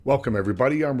Welcome,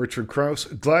 everybody. I'm Richard Krause.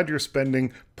 Glad you're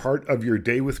spending part of your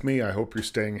day with me. I hope you're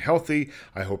staying healthy.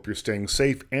 I hope you're staying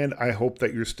safe. And I hope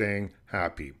that you're staying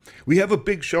happy. We have a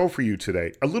big show for you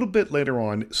today. A little bit later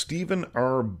on, Stephen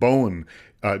R. Bowen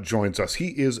joins us. He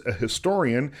is a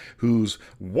historian who's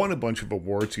won a bunch of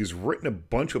awards. He's written a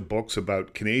bunch of books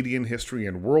about Canadian history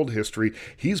and world history.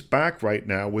 He's back right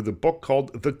now with a book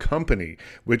called The Company,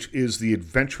 which is the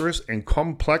adventurous and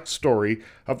complex story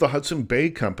of the Hudson Bay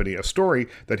Company, a story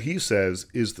that he says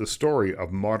is the story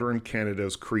of modern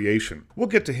Canada's creation. We'll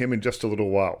get to him in just a little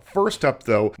while. First up,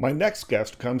 though, my next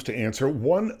guest comes to answer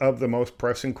one of the most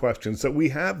pressing questions that we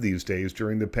have these days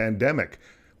during the pandemic.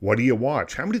 What do you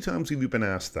watch? How many times have you been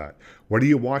asked that? What are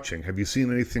you watching? Have you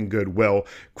seen anything good? Well,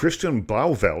 Christian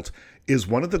Blauvelt is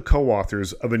one of the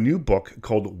co-authors of a new book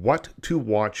called What to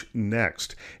Watch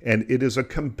Next. And it is a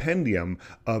compendium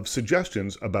of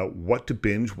suggestions about what to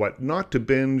binge, what not to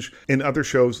binge, and other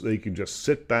shows that you can just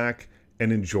sit back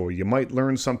and enjoy. You might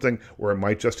learn something, or it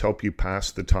might just help you pass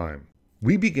the time.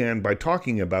 We began by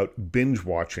talking about binge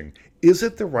watching. Is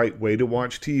it the right way to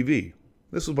watch TV?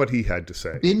 This is what he had to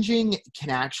say. Binging can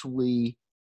actually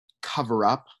cover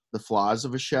up the flaws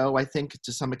of a show, I think,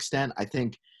 to some extent. I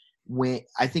think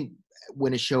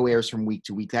when a show airs from week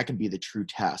to week, that can be the true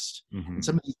test. Mm-hmm. And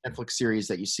some of these Netflix series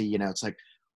that you see, it's like,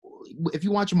 if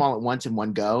you watch them all at once in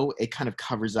one go, it kind of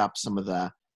covers up some of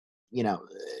the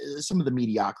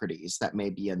mediocrities that may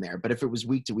be in there. But if it was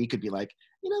week to week, it'd be like,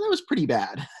 that was pretty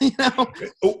bad.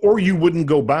 Or you wouldn't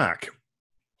go back.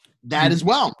 That as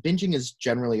well. Binging is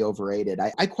generally overrated.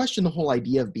 I question the whole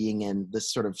idea of being in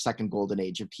this sort of second golden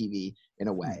age of TV in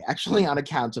a way, actually, on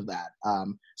account of that.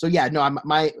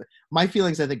 My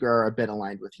feelings, I think, are a bit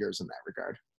aligned with yours in that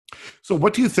regard. So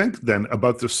what do you think then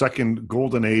about the second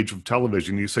golden age of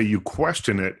television? You say you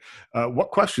question it. What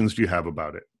questions do you have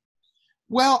about it?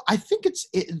 Well, I think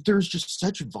there's just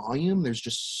such volume. There's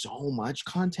just so much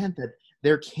content that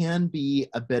there can be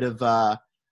a bit of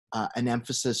an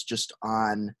emphasis just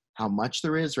on how much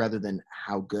there is rather than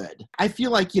how good. I feel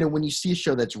like, when you see a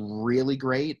show that's really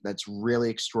great, that's really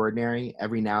extraordinary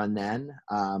every now and then,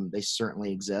 they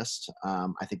certainly exist.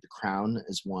 I think The Crown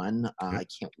is one. I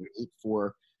can't wait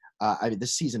for,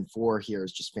 this season 4 here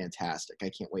is just fantastic. I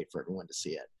can't wait for everyone to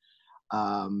see it.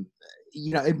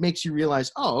 It makes you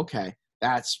realize, oh, okay,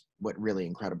 that's what really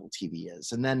incredible TV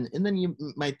is. And then you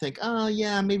might think, oh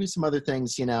yeah, maybe some other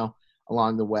things,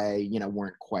 along the way,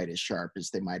 weren't quite as sharp as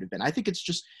they might have been. I think it's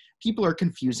just people are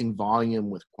confusing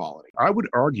volume with quality. I would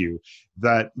argue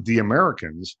that The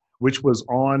Americans, which was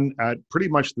on at pretty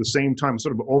much the same time,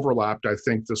 sort of overlapped, I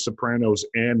think, The Sopranos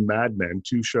and Mad Men,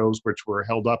 two shows which were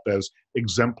held up as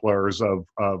exemplars of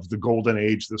the golden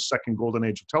age, the second golden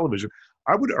age of television.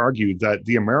 I would argue that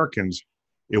The Americans,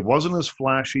 it wasn't as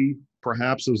flashy,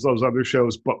 perhaps, as those other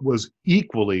shows, but was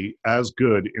equally as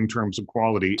good in terms of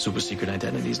quality. Super secret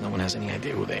identities, no one has any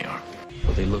idea who they are.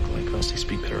 Well, they look like us, they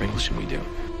speak better English than we do.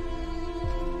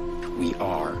 We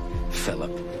are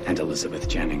Philip and Elizabeth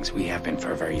Jennings. We have been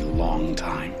for a very long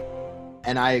time.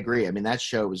 And I agree. I mean, that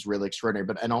show was really extraordinary,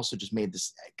 and also just made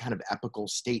this kind of epical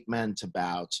statement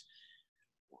about,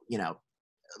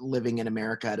 living in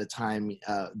America at a time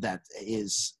that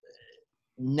is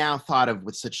now thought of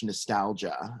with such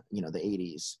nostalgia, the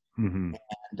 80s.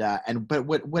 Mm-hmm. But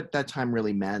what that time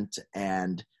really meant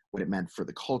and what it meant for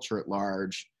the culture at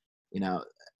large,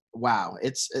 wow,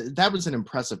 that was an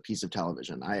impressive piece of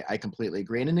television. I completely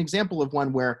agree. And an example of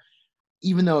one where,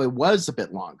 even though it was a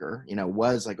bit longer, it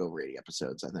was like over 80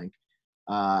 episodes, I think,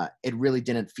 it really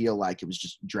didn't feel like it was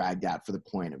just dragged out for the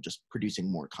point of just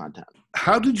producing more content.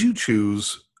 How did you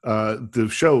choose the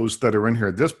shows that are in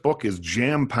here? This book is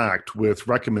jam-packed with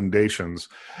recommendations.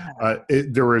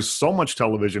 There is so much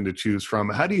television to choose from.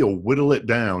 How do you whittle it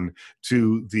down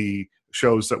to the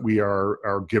shows that we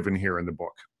are given here in the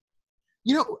book?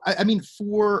 I mean,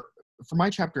 for my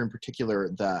chapter in particular,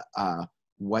 the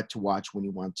what to watch when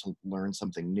you want to learn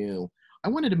something new, I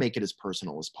wanted to make it as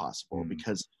personal as possible,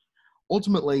 because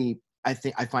ultimately I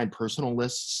find personal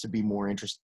lists to be more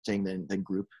interesting than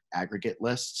group aggregate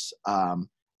lists.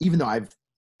 Even though I've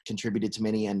contributed to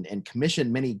many and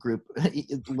commissioned many group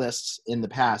lists in the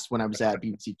past. When I was at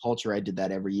BBC Culture, I did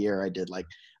that every year. I did like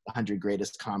the 100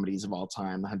 greatest comedies of all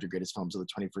time, the 100 greatest films of the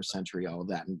 21st century, all of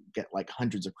that, and get like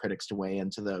hundreds of critics to weigh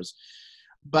into those.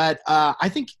 But I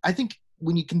think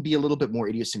when you can be a little bit more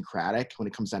idiosyncratic when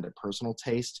it comes down to personal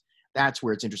taste, that's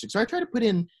where it's interesting. So I try to put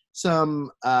in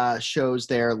some shows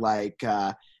there like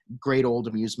great old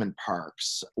amusement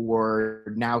parks,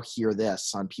 or Now Hear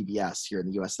This on PBS here in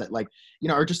the US, that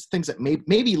are just things that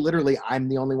maybe literally I'm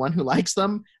the only one who likes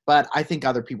them, but I think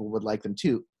other people would like them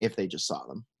too if they just saw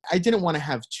them. I didn't want to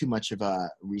have too much of a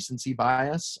recency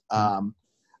bias.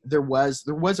 There was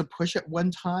a push at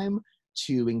one time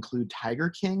to include Tiger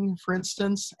King, for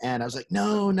instance, and I was like,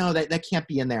 no, that can't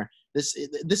be in there. This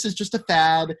is just a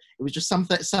fad. It was just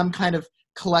some kind of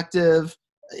collective,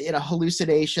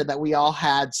 hallucination that we all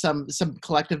had, some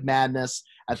collective madness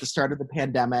at the start of the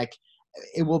pandemic.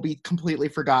 It will be completely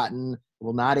forgotten. It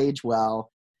will not age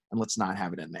well. And let's not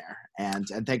have it in there. And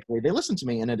thankfully they listened to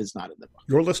me, and it is not in the book.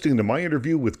 You're listening to my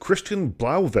interview with Christian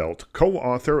Blauvelt,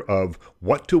 co-author of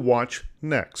What to Watch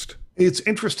Next. It's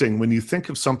interesting when you think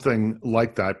of something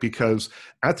like that, because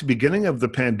at the beginning of the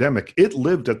pandemic, it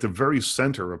lived at the very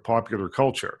center of popular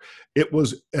culture. It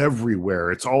was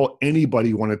everywhere. It's all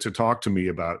anybody wanted to talk to me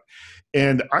about.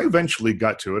 And I eventually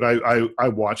got to it. I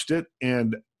watched it,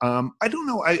 and I don't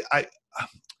know.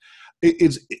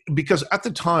 It's because at the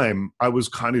time I was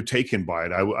kind of taken by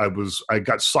it. I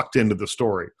got sucked into the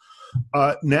story.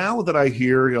 Now that I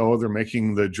hear, they're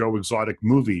making the Joe Exotic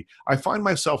movie, I find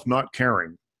myself not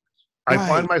caring. Right. I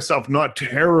find myself not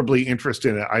terribly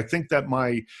interested in it. I think that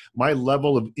my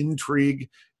level of intrigue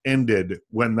ended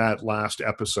when that last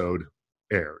episode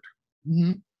aired.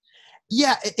 Mm-hmm.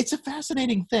 Yeah, it's a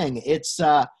fascinating thing. It's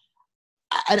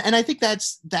and I think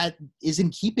that is in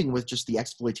keeping with just the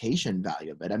exploitation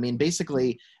value of it. I mean,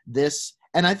 basically this,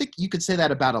 and I think you could say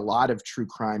that about a lot of true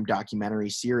crime documentary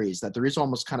series, that there is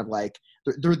almost kind of like,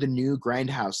 they're the new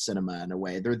grindhouse cinema in a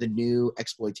way. They're the new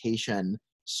exploitation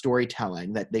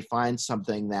storytelling, that they find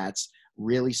something that's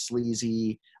really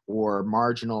sleazy or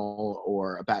marginal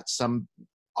or about some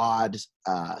odd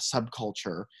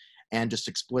subculture and just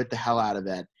exploit the hell out of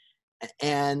it.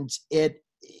 And it,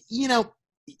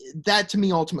 that to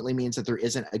me ultimately means that there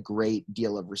isn't a great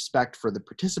deal of respect for the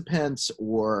participants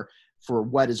or for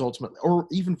what is ultimately, or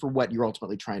even for what you're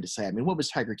ultimately trying to say. I mean, what was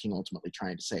Tiger King ultimately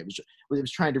trying to say? It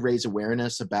was trying to raise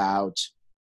awareness about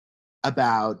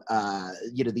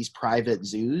these private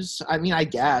zoos. I mean, I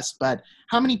guess, but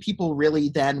how many people really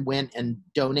then went and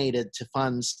donated to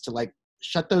funds to like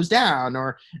shut those down?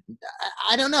 Or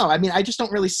I don't know. I mean, I just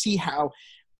don't really see how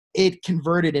it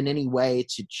converted in any way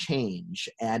to change.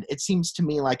 And it seems to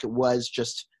me like it was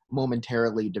just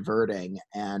momentarily diverting.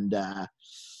 And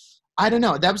I don't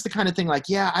know. That was the kind of thing like,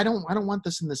 yeah, I don't want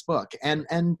this in this book. And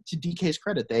to DK's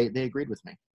credit, they agreed with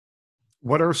me.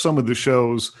 What are some of the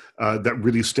shows that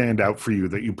really stand out for you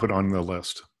that you put on the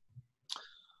list?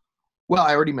 Well,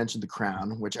 I already mentioned The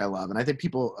Crown, which I love. And I think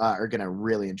people are going to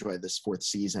really enjoy this fourth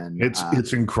season.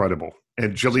 It's incredible.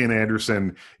 And Gillian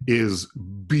Anderson is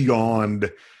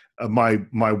beyond my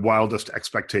wildest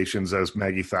expectations as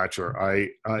Maggie Thatcher.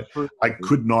 I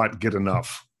could not get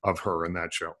enough of her in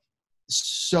that show.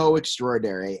 So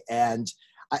extraordinary. And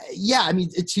I mean,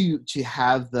 to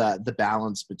have the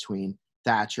balance between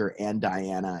Thatcher and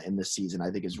Diana in this season, I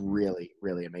think is really,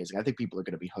 really amazing. I think people are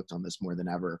going to be hooked on this more than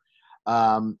ever.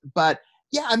 But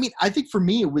yeah, I mean, I think for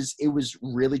me, it was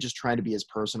really just trying to be as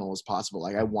personal as possible.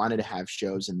 Like I wanted to have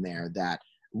shows in there that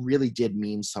really did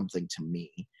mean something to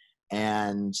me.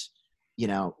 And,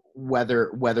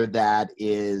 whether that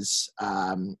is,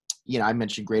 I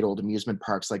mentioned Great Old Amusement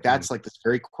Parks. Like that's like this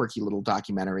very quirky little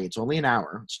documentary. It's only an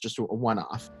hour. It's just a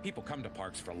one-off. People come to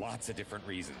parks for lots of different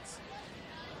reasons.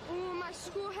 Oh, my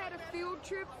school had a field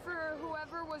trip for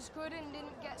whoever was good and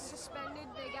didn't get suspended.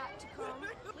 They got to come.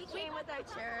 We came with our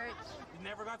church. You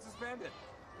never got suspended.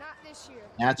 Not this year.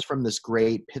 That's from this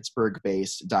great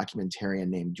Pittsburgh-based documentarian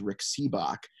named Rick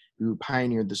Seebach, who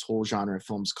pioneered this whole genre of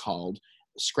films called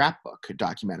scrapbook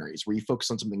documentaries, where you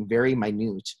focus on something very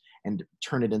minute and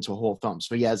turn it into a whole film.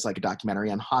 So he has like a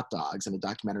documentary on hot dogs and a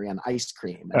documentary on ice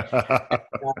cream.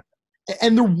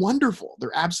 And they're wonderful.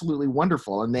 They're absolutely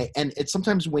wonderful. And it's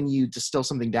sometimes when you distill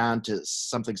something down to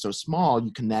something so small,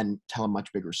 you can then tell a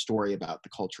much bigger story about the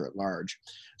culture at large.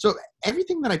 So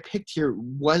everything that I picked here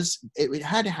it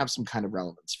had to have some kind of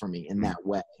relevance for me in that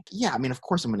way. Yeah, I mean, of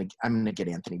course I'm gonna get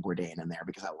Anthony Bourdain in there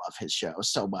because I love his show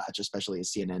so much, especially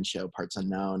his CNN show Parts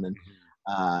Unknown. And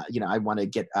I want to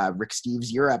get Rick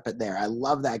Steves Europe in there. I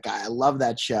love that guy. I love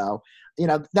that show.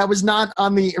 That was not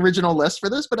on the original list for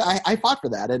this, but I fought for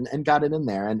that and got it in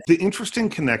there. And the interesting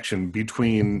connection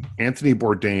between Anthony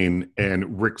Bourdain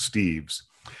and Rick Steves,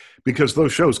 because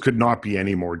those shows could not be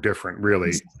any more different, really.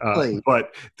 Exactly.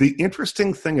 But the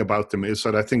interesting thing about them is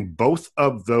that I think both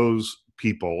of those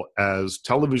people as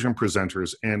television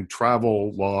presenters and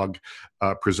travel log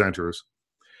presenters,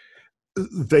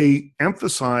 they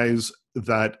emphasize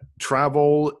that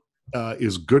travel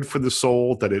is good for the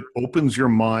soul, that it opens your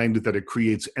mind, that it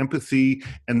creates empathy,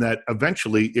 and that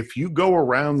eventually, if you go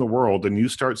around the world and you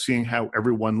start seeing how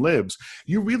everyone lives,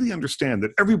 you really understand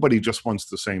that everybody just wants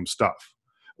the same stuff.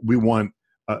 We want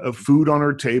of food on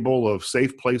our table, a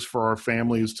safe place for our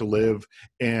families to live,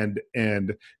 and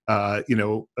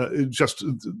just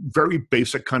very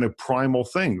basic kind of primal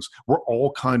things. We're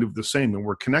all kind of the same, and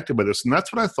we're connected by this. And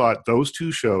that's what I thought those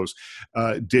two shows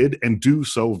did and do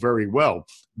so very well.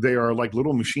 They are like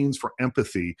little machines for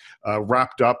empathy,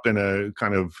 wrapped up in a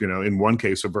kind of, in one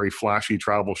case, a very flashy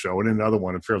travel show, and in another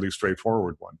one, a fairly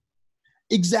straightforward one.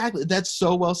 Exactly. That's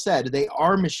so well said. They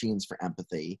are machines for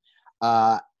empathy.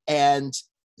 And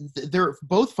they're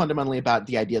both fundamentally about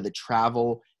the idea that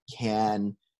travel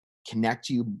can connect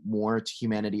you more to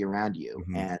humanity around you,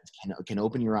 and can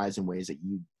open your eyes in ways that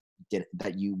you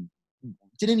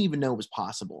didn't even know was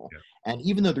possible. Yeah. And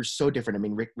even though they're so different, I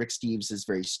mean, Rick Steves is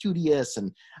very studious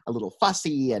and a little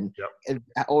fussy, and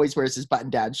always wears his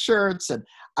button-down shirts. And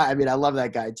I mean, I love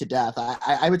that guy to death.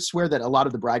 I would swear that a lot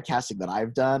of the broadcasting that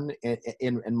I've done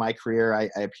in my career, I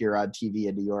appear on TV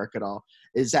in New York and all,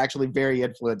 is actually very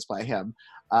influenced by him.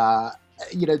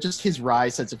 Just his wry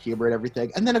sense of humor and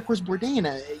everything. And then, of course, Bourdain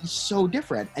is so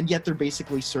different, and yet they're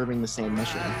basically serving the same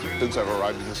mission. Since I've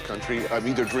arrived in this country, I'm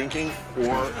either drinking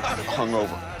or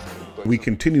hungover. We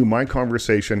continue my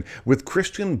conversation with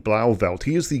Christian Blauvelt.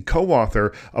 He is the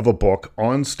co-author of a book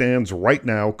on stands right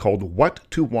now called What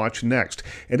to Watch Next,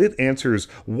 and it answers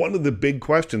one of the big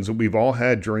questions that we've all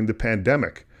had during the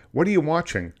pandemic. What are you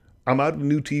watching? I'm out of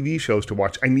new TV shows to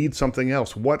watch. I need something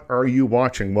else. What are you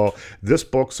watching? Well, this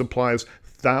book supplies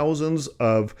thousands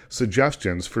of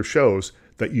suggestions for shows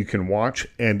that you can watch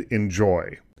and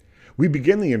enjoy. We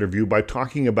begin the interview by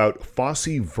talking about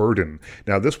Fosse Verdon.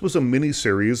 Now, this was a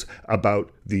mini-series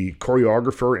about the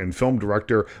choreographer and film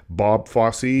director Bob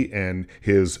Fosse and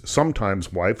his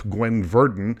sometimes wife, Gwen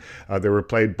Verdon. They were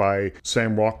played by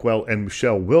Sam Rockwell and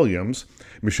Michelle Williams.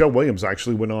 Michelle Williams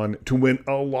actually went on to win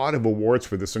a lot of awards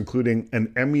for this, including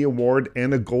an Emmy Award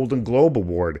and a Golden Globe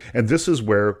Award. And this is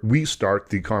where we start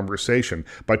the conversation,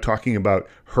 by talking about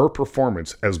her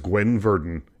performance as Gwen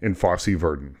Verdon in Fosse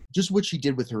Verdon. Just what she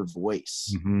did with her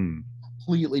voice,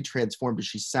 completely transformed. But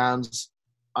she sounds,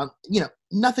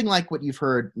 nothing like what you've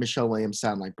heard Michelle Williams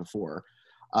sound like before.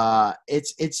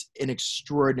 It's an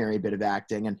extraordinary bit of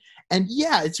acting, and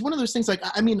yeah, it's one of those things. Like,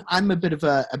 I mean, I'm a bit of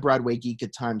a Broadway geek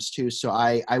at times too, so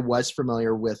I was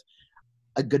familiar with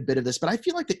a good bit of this. But I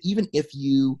feel like that even if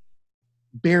you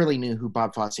barely knew who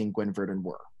Bob Fosse and Gwen Verdon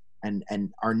were, and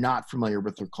are not familiar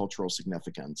with their cultural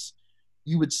significance,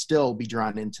 you would still be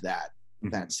drawn into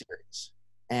that series.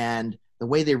 And the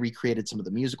way they recreated some of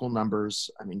the musical numbers,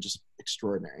 I mean, just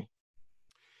extraordinary.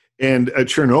 And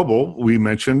Chernobyl, we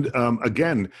mentioned,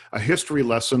 again, a history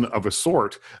lesson of a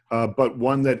sort, but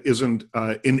one that isn't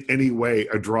in any way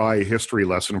a dry history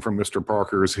lesson from Mr.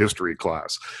 Parker's history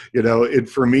class. It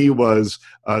for me was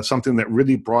something that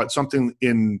really brought something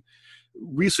in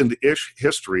recent-ish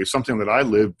history, something that I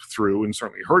lived through and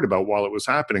certainly heard about while it was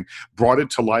happening, brought it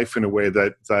to life in a way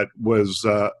that was,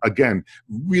 again,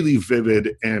 really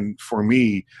vivid and, for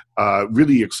me,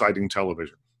 really exciting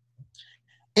television.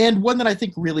 And one that I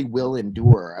think really will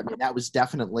endure. I mean, that was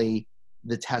definitely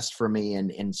the test for me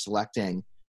in selecting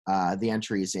the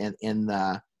entries in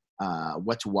the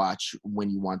What to Watch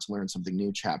When You Want to Learn Something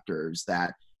New chapters,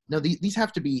 that these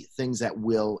have to be things that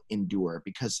will endure,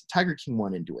 because Tiger King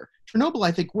won't endure. Chernobyl,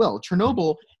 I think, will.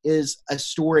 Chernobyl is a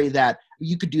story that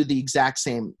you could do have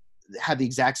the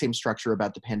exact same structure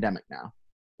about the pandemic now.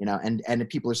 And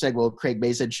people are saying, well, Craig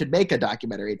Mazin should make a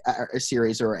documentary, a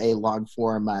series, or a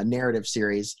long-form narrative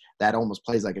series that almost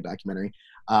plays like a documentary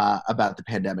about the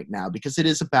pandemic now, because it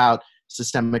is about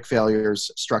systemic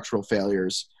failures, structural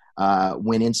failures,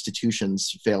 when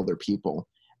institutions fail their people.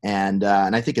 And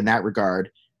I think in that regard,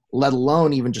 let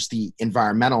alone even just the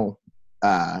environmental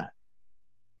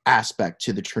aspect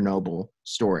to the Chernobyl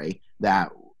story,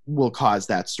 that will cause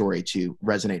that story to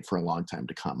resonate for a long time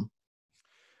to come.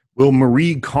 Will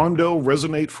Marie Kondo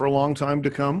resonate for a long time to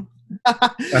come?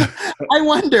 I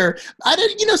wonder.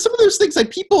 Some of those things, like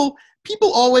people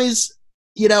always,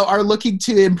 are looking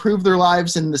to improve their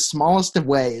lives in the smallest of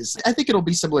ways. I think it'll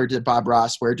be similar to Bob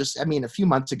Ross, where a few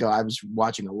months ago, I was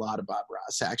watching a lot of Bob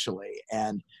Ross, actually,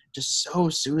 and just so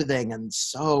soothing and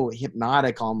so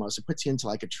hypnotic almost. It puts you into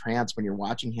like a trance when you're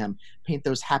watching him paint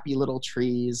those happy little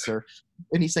trees,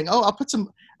 and he's saying, oh, I'll put some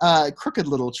crooked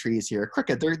little trees here.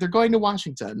 Crooked, they're going to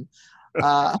Washington.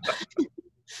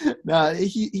 No,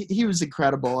 he was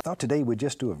incredible. I thought today we'd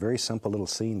just do a very simple little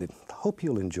scene that I hope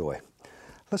you'll enjoy.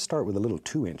 Let's start with a little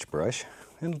 2-inch brush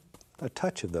and a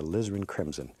touch of the alizarin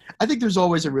crimson. I think there's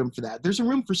always a room for that. There's a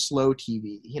room for slow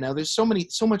TV. There's so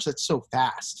much that's so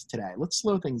fast today. Let's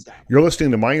slow things down. You're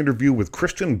listening to my interview with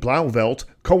Christian Blauvelt,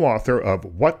 co-author of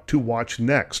What to Watch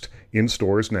Next, in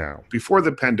stores now. Before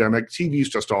the pandemic, TV's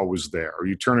just always there.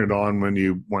 You turn it on when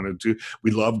you wanted to.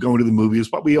 We love going to the movies,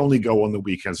 but we only go on the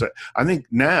weekends. I think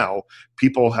now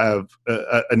people have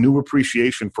a new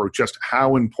appreciation for just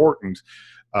how important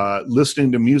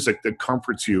listening to music that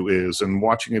comforts you is, and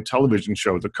watching a television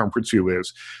show that comforts you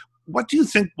is. What do you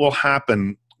think will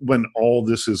happen when all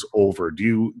this is over?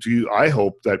 I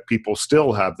hope that people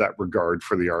still have that regard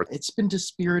for the art. It's been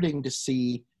dispiriting to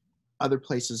see other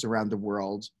places around the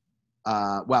world.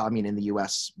 In the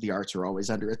U.S., the arts are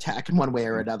always under attack in one way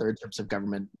or another in terms of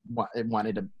government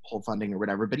wanted to pull funding or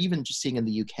whatever. But even just seeing in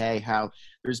the UK how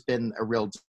there's been a real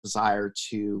desire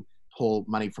to pull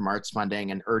money from arts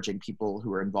funding and urging people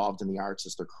who are involved in the arts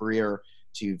as their career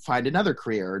to find another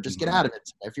career or just get out of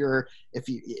it. If you're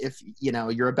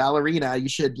a ballerina, you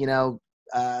should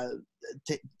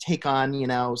take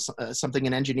on something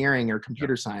in engineering or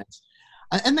computer science,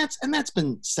 and that's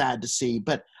been sad to see.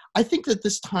 But I think that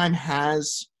this time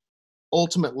has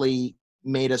ultimately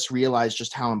made us realize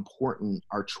just how important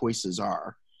our choices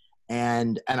are.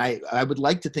 And I would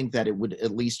like to think that it would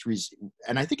at least,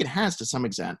 and I think it has to some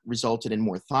extent, resulted in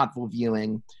more thoughtful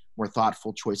viewing, more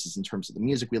thoughtful choices in terms of the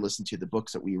music we listen to, the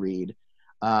books that we read.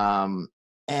 And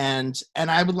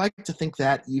I would like to think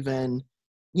that even,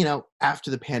 after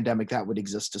the pandemic, that would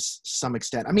exist to some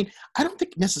extent. I mean, I don't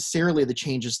think necessarily the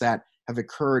changes that have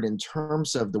occurred in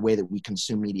terms of the way that we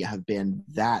consume media have been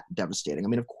that devastating. I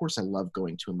mean, of course, I love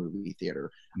going to a movie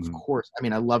theater. Of course. I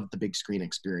mean, I love the big screen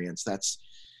experience. That's,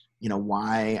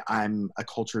 why I'm a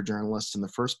culture journalist in the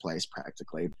first place,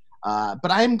 practically. But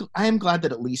I am glad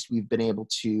that at least we've been able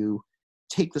to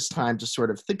take this time to sort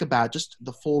of think about just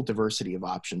the full diversity of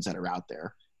options that are out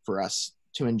there for us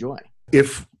to enjoy.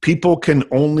 If people can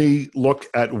only look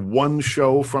at one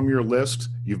show from your list,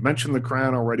 you've mentioned The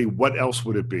Crown already, what else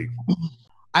would it be?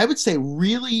 I would say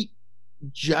really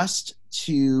just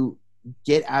to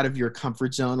get out of your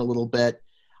comfort zone a little bit.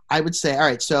 I would say, all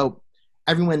right, so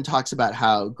everyone talks about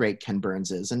how great Ken Burns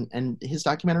is, and his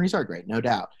documentaries are great, no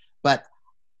doubt. But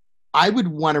I would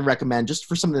want to recommend, just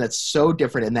for something that's so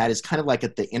different, and that is kind of like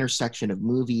at the intersection of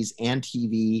movies and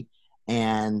TV,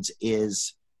 and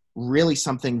is really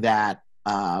something that,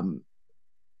 I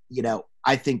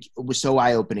think was so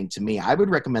eye-opening to me. I would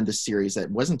recommend this series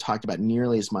that wasn't talked about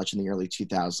nearly as much in the early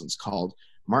 2000s called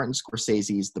Martin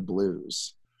Scorsese's The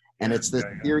Blues. And it's the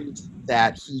series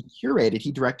that he curated.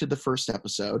 He directed the first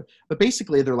episode, but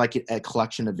basically they're like a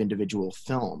collection of individual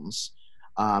films,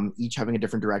 each having a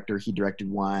different director. He directed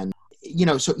one.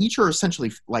 So each are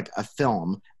essentially like a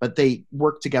film, but they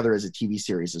work together as a TV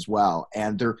series as well.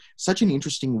 And they're such an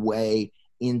interesting way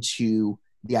into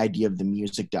the idea of the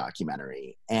music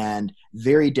documentary, and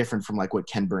very different from like what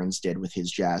Ken Burns did with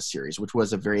his jazz series, which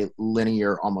was a very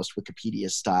linear, almost Wikipedia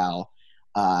style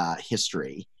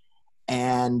history.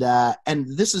 And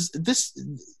this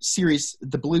series,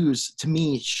 The Blues, to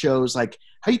me shows like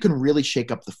how you can really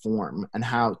shake up the form and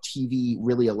how TV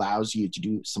really allows you to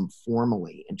do some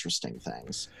formally interesting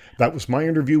things. That was my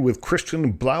interview with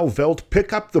Christian Blauvelt.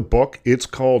 Pick up the book. It's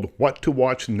called What to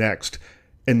Watch Next,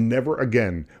 and never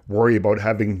again worry about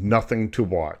having nothing to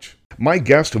watch. My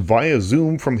guest via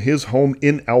Zoom from his home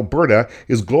in Alberta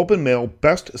is Globe and Mail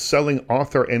best-selling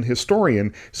author and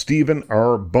historian Stephen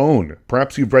R. Bone.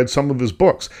 Perhaps you've read some of his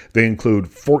books. They include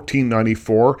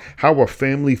 1494, How a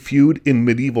Family Feud in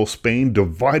Medieval Spain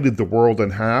Divided the World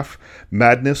in Half,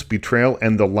 Madness, Betrayal,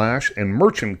 and the Lash, and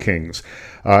Merchant Kings.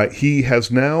 He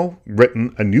has now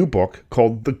written a new book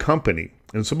called The Company.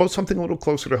 And it's about something a little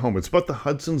closer to home. It's about the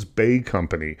Hudson's Bay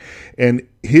Company. And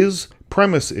his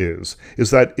premise is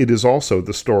that it is also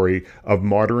the story of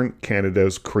modern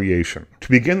Canada's creation. To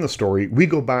begin the story, we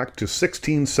go back to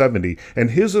 1670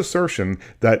 and his assertion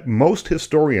that most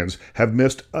historians have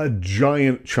missed a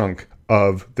giant chunk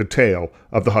of the tale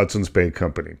of the Hudson's Bay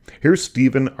Company. Here's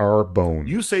Stephen R. Bone.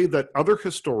 You say that other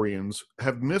historians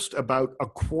have missed about a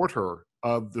quarter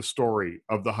of the story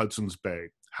of the Hudson's Bay.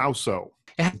 How so?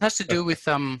 It has to do with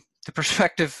the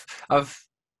perspective of,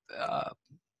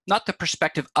 not the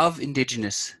perspective of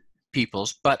Indigenous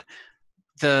peoples, but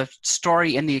the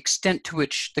story and the extent to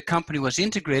which the company was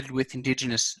integrated with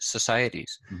Indigenous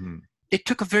societies. Mm-hmm. It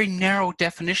took a very narrow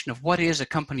definition of what is a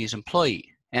company's employee.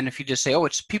 And if you just say, oh,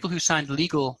 it's people who signed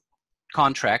legal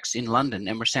contracts in London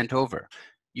and were sent over,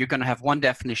 you're going to have one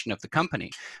definition of the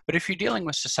company. But if you're dealing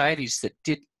with societies that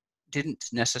didn't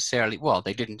necessarily, well,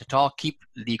 they didn't at all keep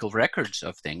legal records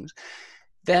of things,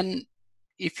 then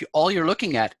all you're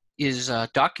looking at is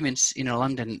documents in a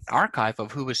London archive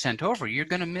of who was sent over, you're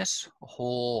going to miss a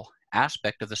whole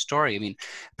aspect of the story. I mean,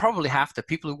 probably half the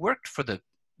people who worked for the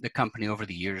company over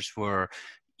the years were,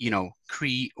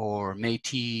 Cree or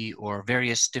Métis or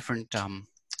various different,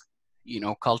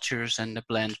 cultures and the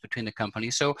blends between the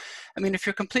companies. So, I mean, if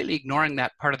you're completely ignoring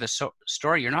that part of the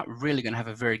story, you're not really going to have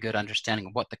a very good understanding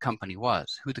of what the company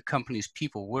was, who the company's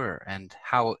people were, and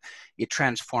how it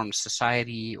transformed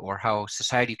society, or how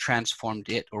society transformed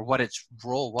it, or what its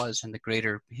role was in the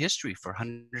greater history for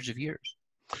hundreds of years.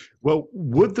 Well,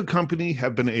 would the company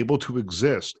have been able to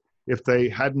exist if they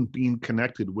hadn't been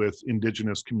connected with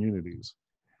indigenous communities?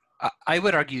 I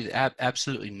would argue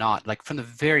absolutely not. Like, from the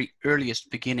very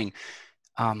earliest beginning,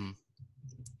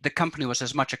 the company was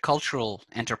as much a cultural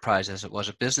enterprise as it was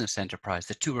a business enterprise.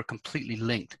 The two were completely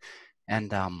linked.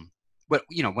 And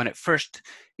when it first,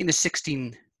 in the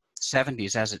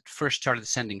 1670s, as it first started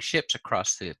sending ships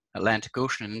across the Atlantic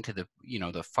Ocean and into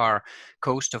the far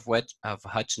coast of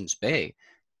Hudson's Bay,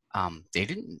 they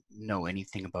didn't know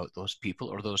anything about those people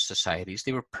or those societies.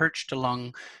 They were perched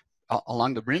along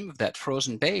the rim of that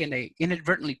frozen bay, and they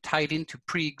inadvertently tied into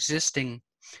pre-existing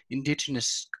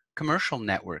indigenous commercial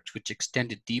networks, which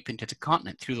extended deep into the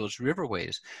continent through those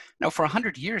riverways. Now, for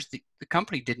 100 years, the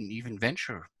company didn't even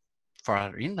venture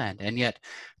farther inland, and yet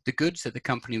the goods that the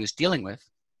company was dealing with,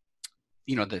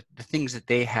 the things that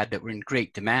they had that were in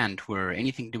great demand were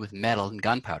anything to do with metal and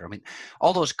gunpowder. I mean,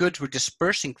 all those goods were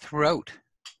dispersing throughout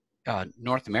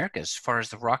North America as far as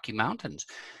the Rocky Mountains.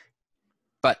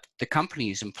 But the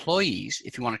company's employees,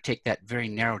 if you want to take that very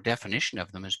narrow definition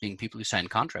of them as being people who signed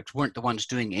contracts, weren't the ones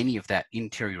doing any of that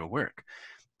interior work.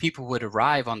 People would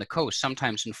arrive on the coast,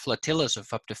 sometimes in flotillas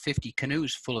of up to 50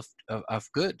 canoes full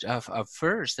of goods, of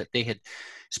furs that they had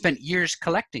spent years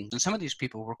collecting. And some of these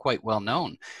people were quite well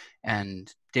known.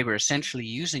 And they were essentially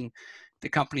using the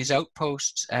company's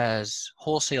outposts as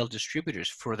wholesale distributors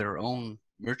for their own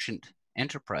merchant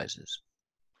enterprises.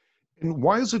 And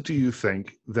why is it, do you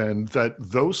think, then, that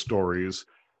those stories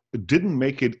didn't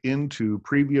make it into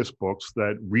previous books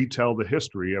that retell the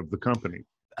history of the company?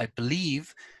 I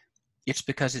believe it's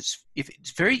because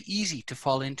it's very easy to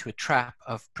fall into a trap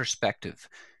of perspective.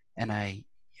 And I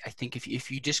think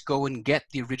if you just go and get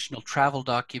the original travel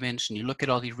documents and you look at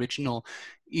all the original,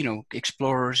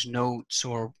 explorers' notes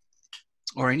or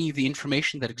any of the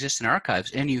information that exists in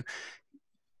archives, and you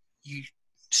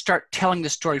start telling the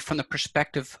story from the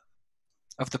perspective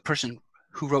of the person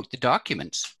who wrote the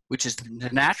documents, which is the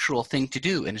natural thing to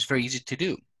do and is very easy to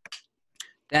do,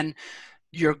 then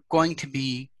you're going to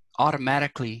be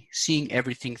automatically seeing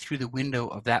everything through the window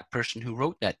of that person who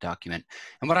wrote that document.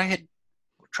 And what I had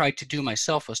tried to do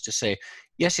myself was to say,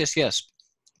 yes,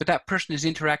 but that person is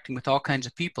interacting with all kinds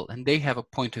of people and they have a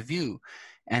point of view.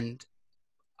 And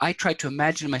I tried to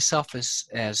imagine myself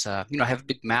as I have a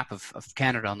big map of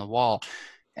Canada on the wall,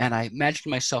 and I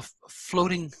imagined myself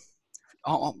floating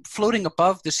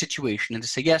above the situation and to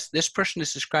say, yes, this person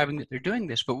is describing that they're doing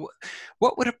this, but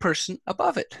what would a person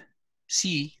above it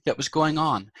see that was going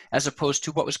on, as opposed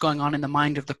to what was going on in the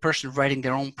mind of the person writing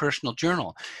their own personal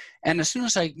journal? And as soon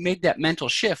as I made that mental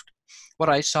shift, what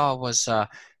I saw was a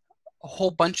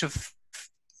whole bunch of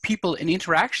people and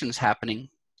interactions happening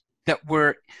that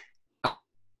were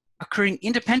occurring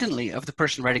independently of the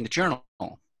person writing the journal.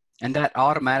 And that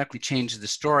automatically changes the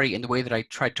story, and the way that I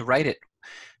tried to write it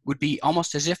would be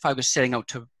almost as if I was setting out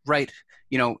to write,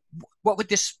 what would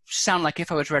this sound like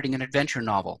if I was writing an adventure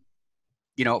novel?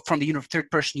 From the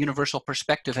third-person universal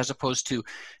perspective, as opposed to,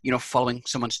 following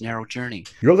someone's narrow journey.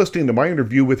 You're listening to my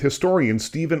interview with historian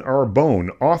Stephen R.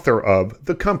 Bone, author of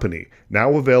The Company,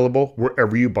 now available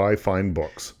wherever you buy fine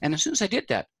books. And as soon as I did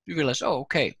that, you realize,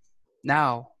 okay,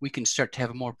 now we can start to have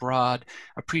a more broad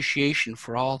appreciation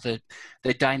for all the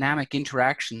dynamic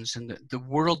interactions and the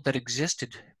world that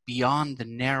existed beyond the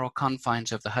narrow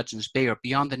confines of the Hudson's Bay, or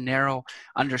beyond the narrow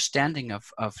understanding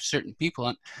of certain people.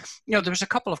 And, there's a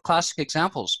couple of classic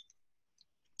examples.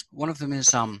 One of them is,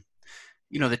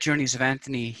 the journeys of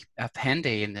Anthony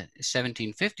Henday in the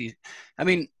 1750s. I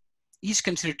mean, he's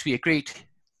considered to be a great,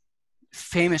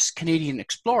 famous Canadian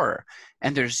explorer.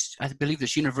 And I believe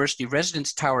there's university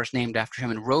residence towers named after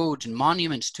him, and roads and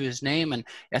monuments to his name. And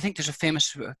I think there's a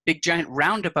famous big giant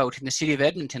roundabout in the city of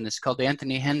Edmonton that's called the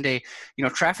Anthony Henday,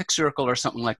 traffic circle or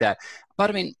something like that. But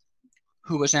I mean,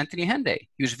 who was Anthony Henday?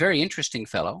 He was a very interesting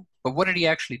fellow, but what did he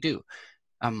actually do?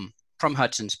 From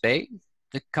Hudson's Bay,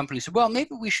 the company said, well,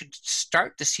 maybe we should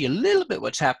start to see a little bit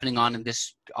what's happening on in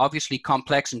this obviously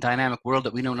complex and dynamic world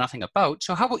that we know nothing about.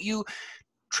 So how about you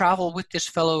travel with this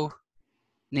fellow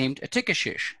named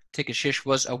Atikashish? Tikashish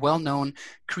was a well-known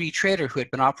Cree trader who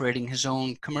had been operating his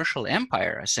own commercial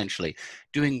empire, essentially,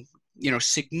 doing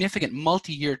significant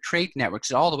multi-year trade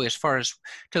networks all the way as far as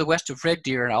to the west of Red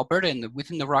Deer, Alberta, and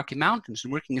within the Rocky Mountains,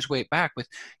 and working his way back with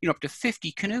up to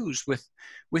 50 canoes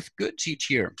with goods each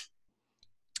year,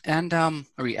 and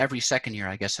or every second year,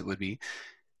 I guess it would be.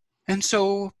 And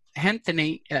so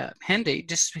Hende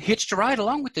just hitched a ride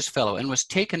along with this fellow and was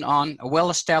taken on a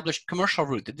well-established commercial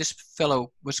route that this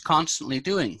fellow was constantly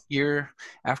doing year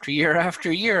after year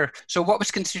after year. So what was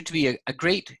considered to be a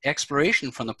great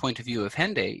exploration from the point of view of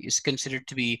Hende is considered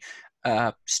to be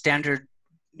a standard,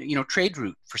 trade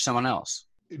route for someone else.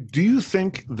 Do you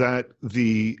think that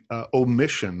the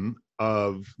omission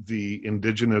of the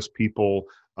indigenous people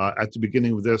at the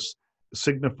beginning of this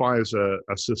signifies a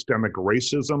systemic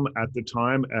racism at the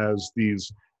time as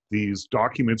these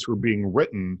documents were being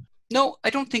written? No, I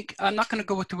don't think, I'm not going to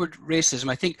go with the word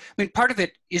racism. I mean, part of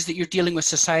it is that you're dealing with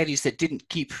societies that didn't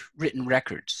keep written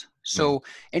records. So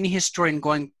any historian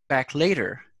going back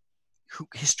later,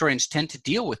 historians tend to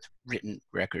deal with written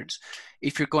records.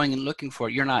 If you're going and looking for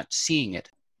it, you're not seeing it.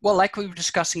 Well, like we were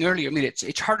discussing earlier, I mean,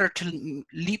 it's harder to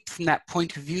leap from that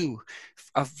point of view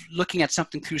of looking at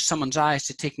something through someone's eyes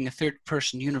to taking a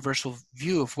third-person universal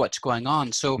view of what's going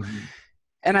on. So,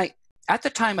 and at the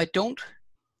time, I don't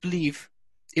believe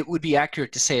it would be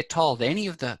accurate to say at all that any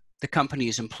of the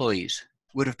company's employees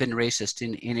would have been racist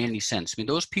in any sense. I mean,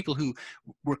 those people who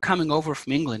were coming over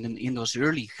from England in those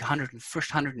early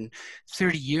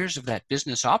 130 years of that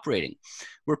business operating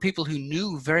were people who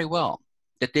knew very well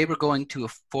that they were going to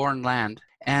a foreign land,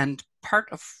 and part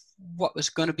of what was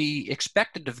going to be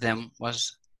expected of them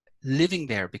was living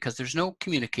there, because there's no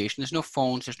communication, there's no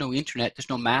phones, there's no internet,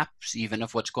 there's no maps even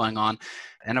of what's going on.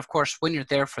 And of course, when you're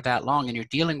there for that long and you're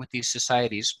dealing with these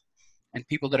societies and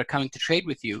people that are coming to trade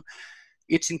with you,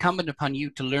 it's incumbent upon you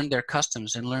to learn their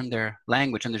customs and learn their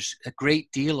language. And there's a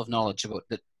great deal of knowledge about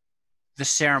the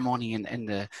ceremony and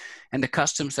the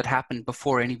customs that happened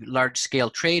before any large-scale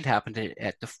trade happened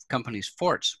at the company's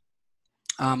forts.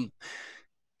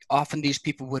 Often these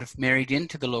people would have married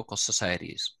into the local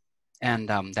societies, and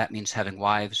that means having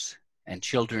wives and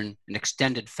children, an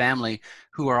extended family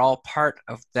who are all part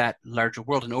of that larger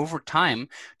world. And over time,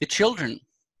 the children,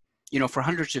 for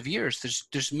hundreds of years,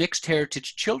 there's mixed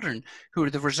heritage children who are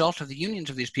the result of the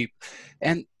unions of these people.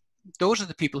 And those are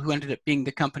the people who ended up being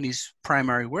the company's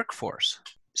primary workforce.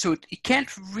 So it can't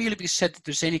really be said that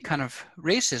there's any kind of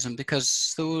racism,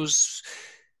 because those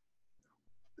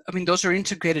are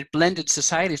integrated, blended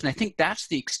societies. And I think that's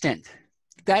the extent.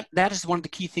 That is one of the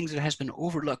key things that has been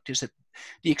overlooked, is that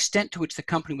the extent to which the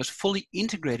company was fully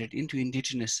integrated into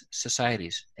indigenous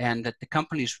societies, and that the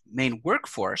company's main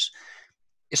workforce,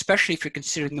 especially if you're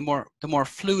considering the more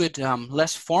fluid,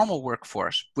 less formal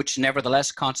workforce, which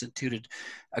nevertheless constituted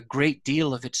a great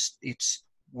deal of its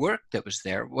work that was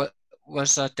there,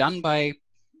 was done by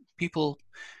people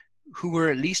who were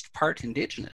at least part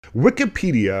indigenous.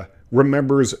 Wikipedia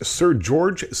remembers Sir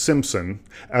George Simpson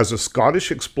as a Scottish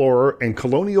explorer and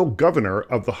colonial governor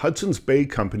of the Hudson's Bay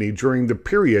Company during the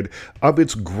period of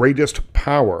its greatest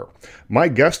power. My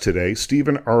guest today,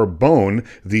 Stephen R. Bone,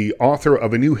 the author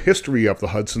of a new history of the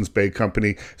Hudson's Bay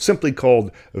Company, simply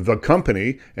called The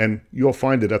Company, and you'll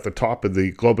find it at the top of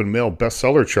the Globe and Mail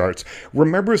bestseller charts,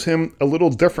 remembers him a little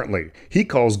differently. He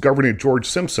calls Governor George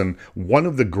Simpson one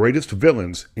of the greatest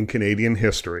villains in Canadian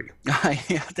history.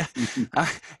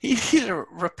 He's a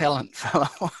repellent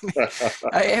fellow.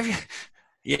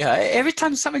 Every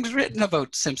time something's written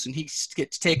about Simpson, he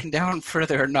gets taken down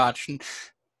further a notch. And,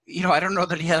 I don't know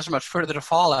that he has much further to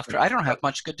fall after. I don't have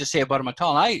much good to say about him at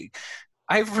all.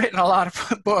 I've written a lot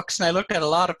of books, and I looked at a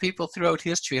lot of people throughout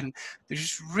history, and there's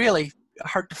just really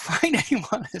hard to find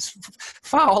anyone as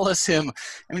foul as him.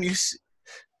 I mean,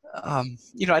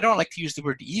 I don't like to use the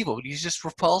word evil, but he's just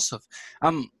repulsive.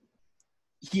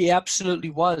 He absolutely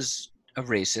was a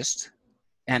racist.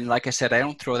 And like I said, I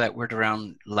don't throw that word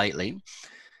around lightly.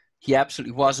 He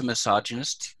absolutely was a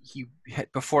misogynist.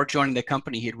 Before joining the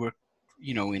company, he had worked,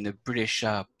 in the British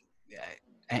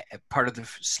part of the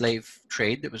slave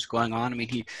trade that was going on. I mean,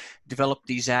 he developed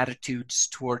these attitudes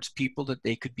towards people that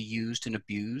they could be used and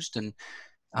abused. And,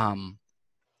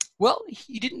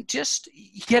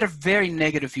 he had a very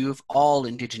negative view of all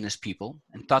Indigenous people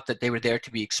and thought that they were there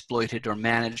to be exploited or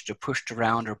managed or pushed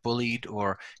around or bullied,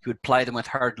 or he would ply them with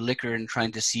hard liquor and try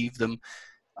and deceive them.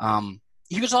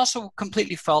 He was also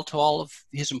completely foul to all of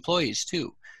his employees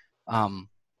too.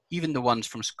 Even the ones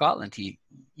from Scotland, he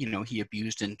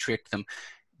abused and tricked them.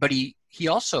 But he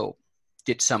also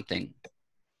did something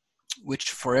which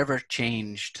forever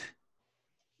changed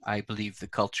I believe, the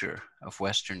culture of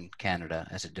Western Canada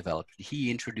as it developed. He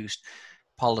introduced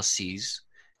policies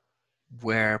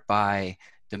whereby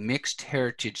the mixed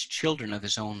heritage children of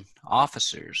his own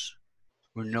officers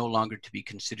were no longer to be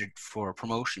considered for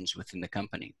promotions within the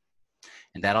company.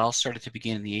 And that all started to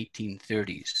begin in the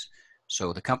 1830s.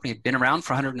 So the company had been around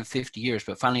for 150 years,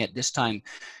 but finally at this time,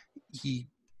 he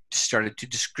started to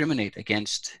discriminate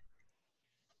against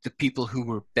the people who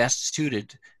were best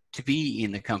suited to be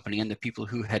in the company and the people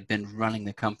who had been running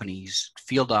the company's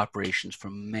field operations for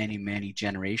many, many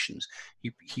generations.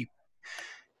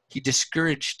 He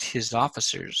discouraged his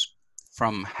officers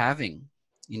from having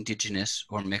Indigenous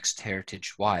or mixed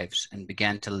heritage wives and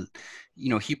began to,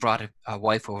 he brought a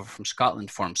wife over from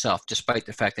Scotland for himself, despite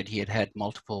the fact that he had had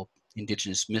multiple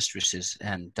Indigenous mistresses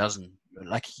and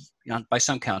by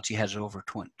some counts, he has over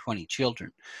 20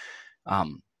 children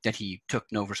that he took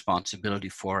no responsibility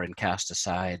for and cast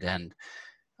aside, and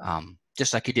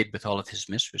just like he did with all of his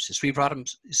mistresses. So he brought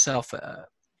himself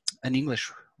an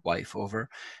English wife over,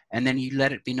 and then he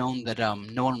let it be known that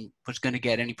no one was going to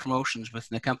get any promotions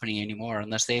within the company anymore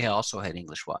unless they also had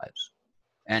English wives.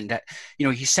 And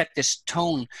he set this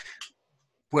tone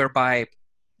whereby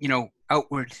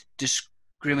outward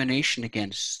discrimination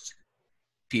against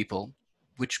people,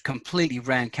 which completely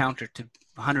ran counter to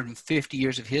 150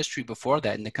 years of history before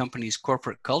that in the company's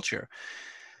corporate culture.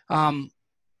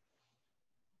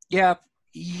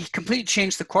 He completely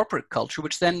changed the corporate culture,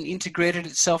 which then integrated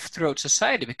itself throughout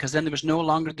society, because then there was no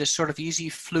longer this sort of easy,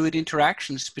 fluid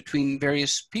interactions between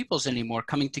various peoples anymore,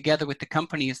 coming together with the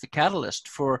company as the catalyst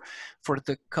for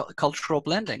the cultural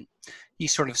blending. He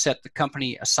sort of set the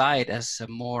company aside as a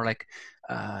more like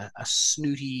a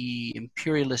snooty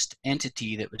imperialist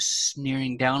entity that was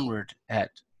sneering downward at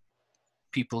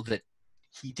people that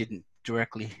he didn't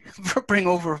directly bring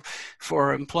over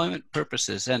for employment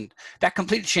purposes. And that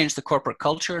completely changed the corporate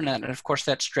culture. And of course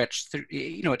that stretched through,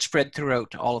 it spread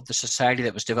throughout all of the society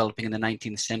that was developing in the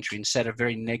 19th century and set a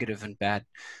very negative and bad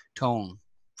tone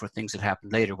for things that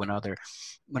happened later when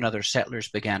other settlers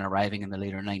began arriving in the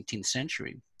later 19th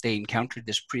century. They encountered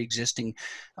this pre-existing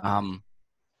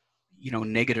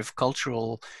negative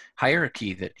cultural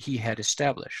hierarchy that he had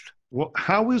established. Well,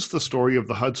 how is the story of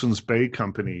the Hudson's Bay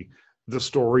Company the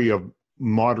story of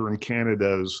modern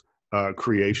Canada's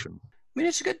creation? I mean,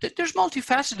 it's good. There's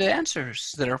multifaceted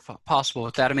answers that are possible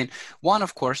with that. I mean, one,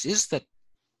 of course, is that,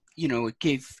 it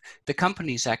gave the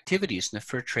company's activities in the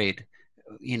fur trade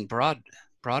in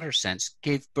broader sense,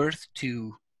 gave birth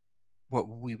to what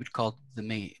we would call the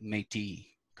Métis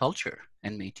culture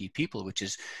and Métis people, which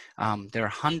is there are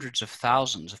hundreds of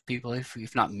thousands of people,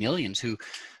 if not millions, who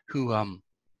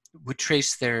would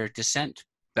trace their descent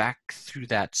back through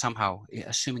that somehow,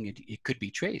 assuming it could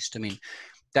be traced. I mean,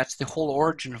 that's the whole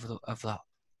origin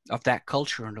of that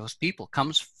culture and those people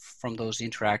comes from those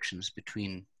interactions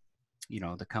between,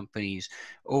 the company's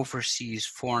overseas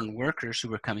foreign workers who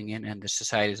were coming in and the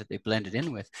societies that they blended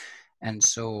in with. And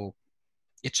so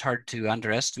it's hard to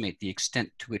underestimate the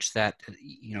extent to which that,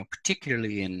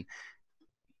 particularly in,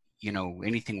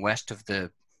 anything west of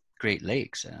the Great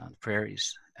Lakes, the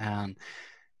prairies.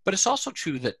 But it's also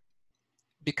true that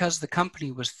because the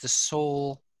company was the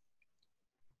sole,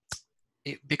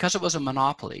 because it was a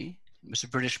monopoly, it was a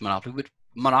British monopoly, which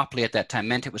monopoly at that time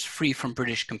meant it was free from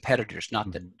British competitors,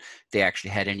 not that they actually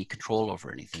had any control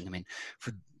over anything. I mean, for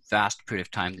a vast period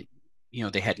of time,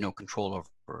 they had no control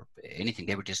over anything.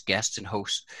 They were just guests and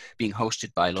hosts being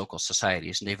hosted by local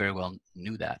societies, and they very well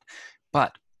knew that.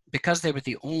 But because they were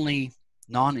the only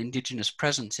non-Indigenous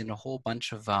presence in a whole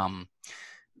bunch of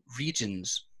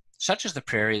regions, such as the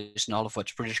prairies and all of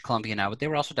what's British Columbia now, but they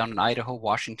were also down in Idaho,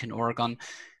 Washington, Oregon.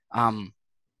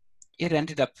 It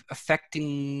ended up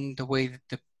affecting the way that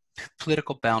the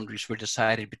political boundaries were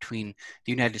decided between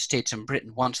the United States and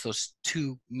Britain once those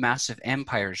two massive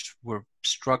empires were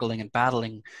struggling and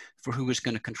battling for who was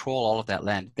going to control all of that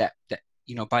land. That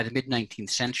by the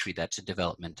mid-19th century, that's a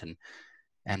development.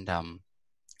 And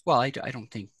I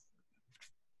don't think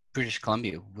British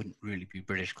Columbia wouldn't really be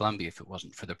British Columbia if it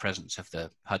wasn't for the presence of the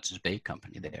Hudson's Bay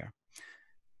Company there.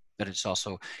 But it's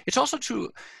also true,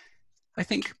 I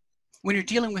think, when you're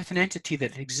dealing with an entity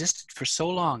that existed for so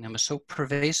long and was so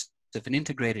pervasive and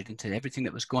integrated into everything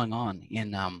that was going on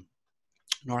in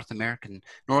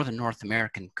northern North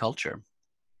American culture,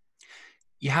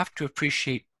 you have to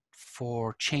appreciate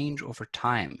for change over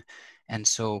time. And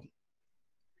so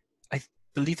I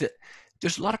believe that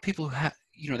there's a lot of people who have,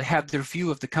 they have their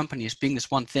view of the company as being this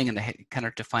one thing, and they kind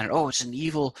of define it, it's an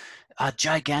evil,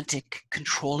 gigantic,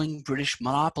 controlling British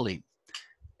monopoly.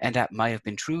 And that might have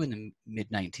been true in the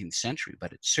mid-19th century,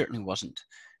 but it certainly wasn't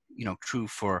true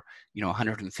for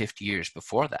 150 years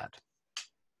before that.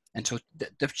 And so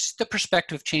the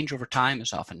perspective change over time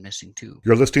is often missing too.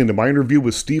 You're listening to my interview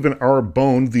with Stephen R.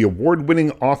 Bone, the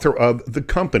award-winning author of The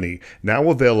Company, now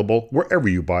available wherever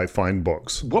you buy fine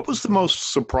books. What was the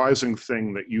most surprising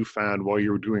thing that you found while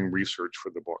you were doing research for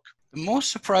the book? The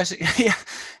most surprising,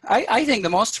 I think the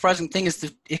most surprising thing is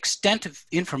the extent of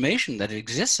information that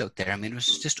exists out there. I mean, it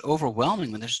was just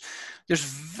overwhelming. There's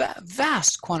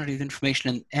vast quantity of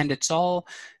information, and it's all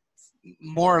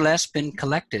more or less been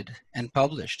collected and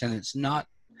published, and it's not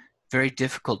very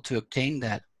difficult to obtain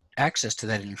that access to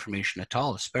that information at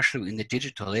all, especially in the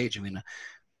digital age. I mean,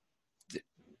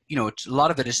 it's a lot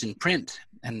of it is in print,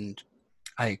 and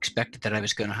I expected that I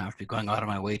was going to have to be going out of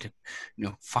my way to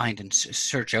find and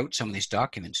search out some of these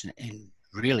documents, and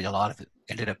really a lot of it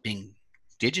ended up being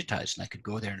digitized, and I could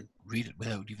go there and read it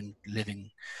without even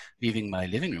leaving my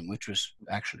living room, which was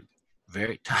actually a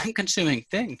very time-consuming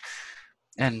thing.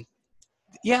 And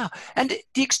yeah, and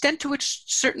the extent to which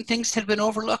certain things had been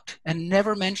overlooked and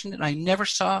never mentioned, and I never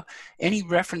saw any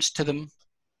reference to them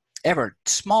ever.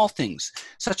 Small things,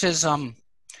 such as I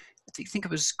think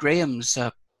it was Graham's.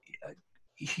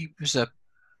 He was a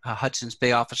Hudson's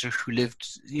Bay officer who lived,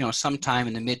 sometime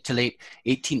in the mid to late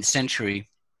 18th century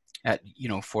at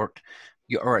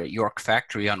York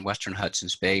Factory on Western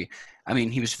Hudson's Bay. I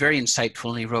mean, he was very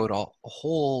insightful, and he wrote a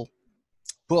whole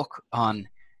book on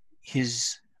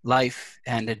his life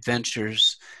and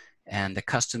adventures and the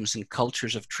customs and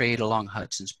cultures of trade along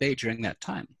Hudson's Bay during that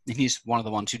time. And he's one of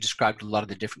the ones who described a lot of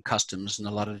the different customs and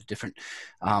a lot of the different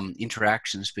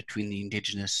interactions between the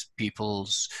indigenous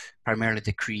peoples, primarily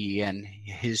the Cree, and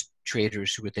his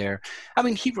traders who were there. I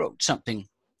mean, he wrote something.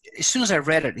 As soon as I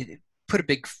read it, it put a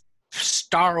big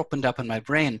star opened up in my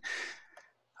brain.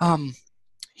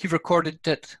 He recorded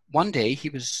that one day he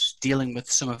was dealing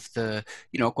with some of the,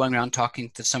 going around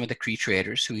talking to some of the Cree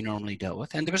traders who he normally dealt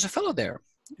with. And there was a fellow there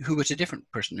who was a different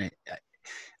person.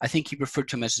 I think he referred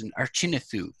to him as an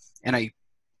Archinathu. And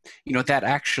that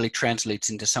actually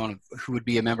translates into someone who would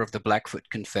be a member of the Blackfoot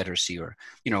Confederacy, or,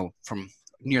 from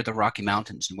near the Rocky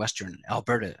Mountains in Western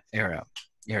Alberta area.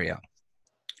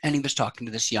 And he was talking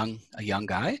to a young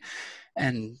guy,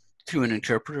 and through an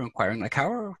interpreter, inquiring, like,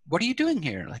 what are you doing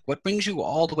here? Like, what brings you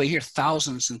all the way here,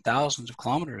 thousands and thousands of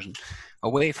kilometers and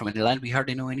away from a land we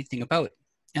hardly know anything about?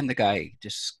 And the guy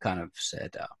just kind of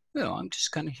said, I'm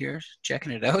just kind of here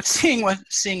checking it out, seeing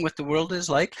what the world is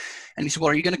like. And he said,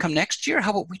 well, are you going to come next year?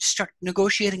 How about we start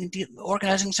negotiating and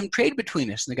organizing some trade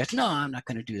between us? And the guy said, no, I'm not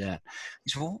going to do that.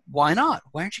 He said, well, why not?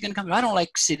 Why aren't you going to come? I don't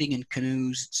like sitting in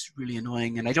canoes. It's really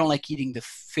annoying. And I don't like eating the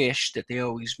fish that they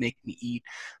always make me eat.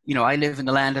 I live in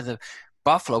the land of the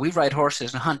buffalo. We ride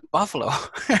horses and hunt buffalo.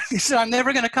 He said, I'm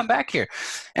never going to come back here.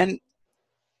 And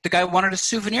the guy wanted a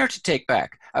souvenir to take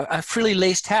back, a frilly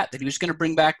laced hat that he was going to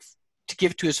bring back to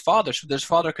give to his father, so that his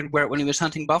father could wear it when he was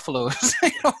hunting buffaloes.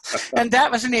 And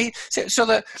that was so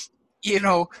the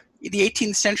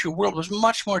 18th century world was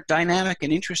much more dynamic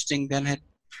and interesting than had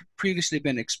previously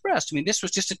been expressed. I mean, this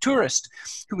was just a tourist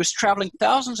who was traveling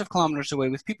thousands of kilometers away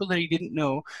with people that he didn't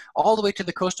know, all the way to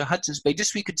the coast of Hudson's Bay,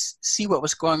 just so he could see what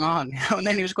was going on. And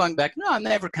then he was going back. No, I'm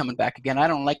never coming back again. I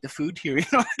don't like the food here.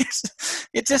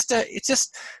 It's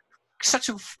just such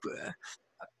a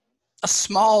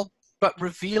small but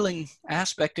revealing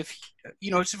aspect of,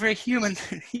 it's a very human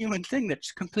thing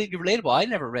that's completely relatable. I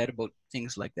never read about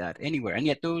things like that anywhere, and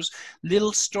yet those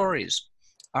little stories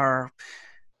are,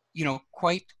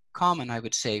 quite common, I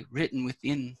would say, written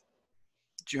within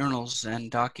journals and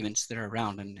documents that are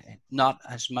around, and not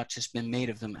as much has been made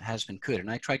of them as been could. And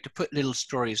I tried to put little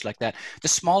stories like that, the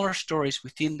smaller stories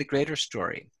within the greater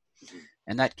story,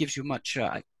 and that gives you much.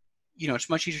 It's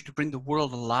much easier to bring the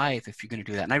world alive if you're going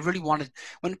to do that. And I really wanted,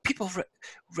 when people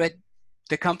read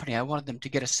The Company, I wanted them to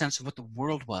get a sense of what the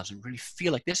world was and really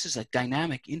feel like this is a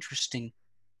dynamic, interesting,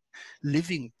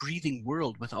 living, breathing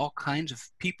world with all kinds of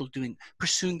people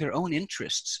pursuing their own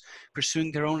interests,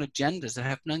 pursuing their own agendas that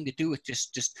have nothing to do with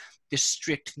just this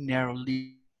strict, narrow,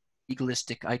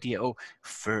 legalistic idea,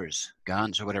 furs,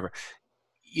 guns, or whatever.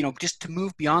 Just to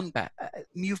move beyond that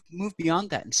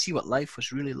and see what life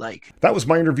was really like. That was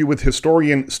my interview with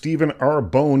historian Stephen R.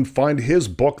 Bone. Find his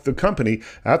book, The Company,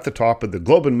 at the top of the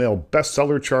Globe and Mail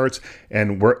bestseller charts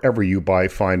and wherever you buy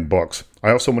fine books.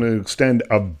 I also want to extend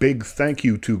a big thank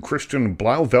you to Christian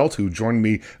Blauvelt, who joined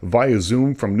me via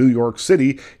Zoom from New York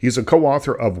City. He's a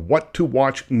co-author of What to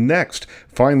Watch Next.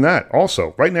 Find that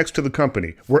also right next to The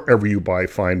Company, wherever you buy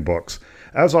fine books.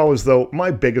 As always, though, my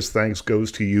biggest thanks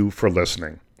goes to you for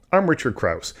listening. I'm Richard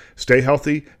Krause. Stay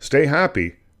healthy, stay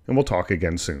happy, and we'll talk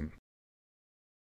again soon.